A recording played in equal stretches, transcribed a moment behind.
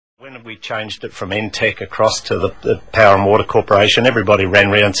when we changed it from Entech across to the Power and Water Corporation, everybody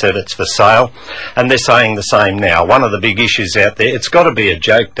ran round and said it's for sale, and they're saying the same now. One of the big issues out there, it's got to be a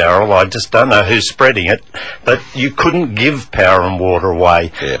joke, Daryl, I just don't know who's spreading it, but you couldn't give Power and Water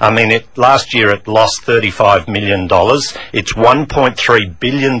away. Yeah. I mean, last year it lost $35 million. It's $1.3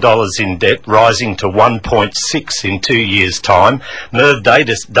 billion in debt, rising to 1.6 in 2 years' time. Merv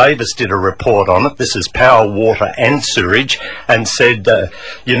Davis did a report on it. This is Power, Water and Sewerage, and said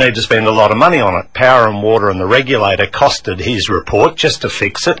you need to spend a lot of money on it. Power and Water and the regulator costed his report just to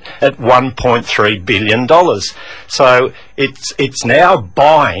fix it at $1.3 billion. So it's now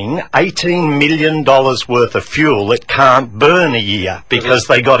buying $18 million worth of fuel it can't burn a year because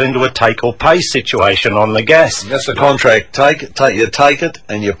they got into a take or pay situation on the gas. That's the contract. You take it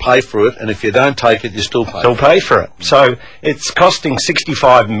and you pay for it, and if you don't take it, you still pay for it. So it's costing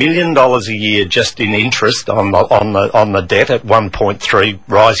 $65 million a year just in interest on the debt at 1.3,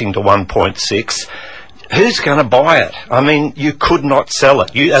 rising to 1.6. Who's going to buy it? I mean, you could not sell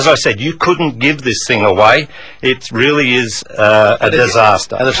it. As I said, you couldn't give this thing away. It really is a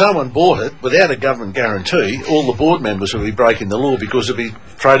disaster. And if someone bought it without a government guarantee, all the board members would be breaking the law because they'd be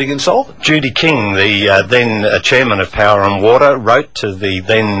trading insolvent. Judy King, the then chairman of Power and Water, wrote to the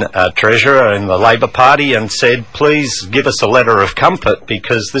then treasurer in the Labor Party and said, please give us a letter of comfort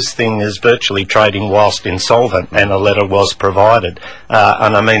because this thing is virtually trading whilst insolvent, and a letter was provided.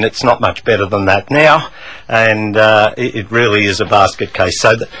 And I mean, it's not much better than that now. And it really is a basket case.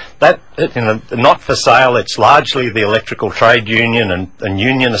 So not for sale. It's largely the Electrical Trade Union and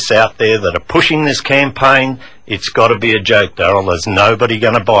unionists out there that are pushing this campaign. It's got to be a joke, Daryl. There's nobody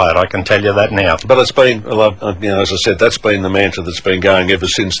going to buy it, I can tell you that now. But it's been, as I said, that's been the mantra that's been going ever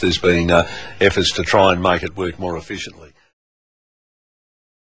since there's been efforts to try and make it work more efficiently.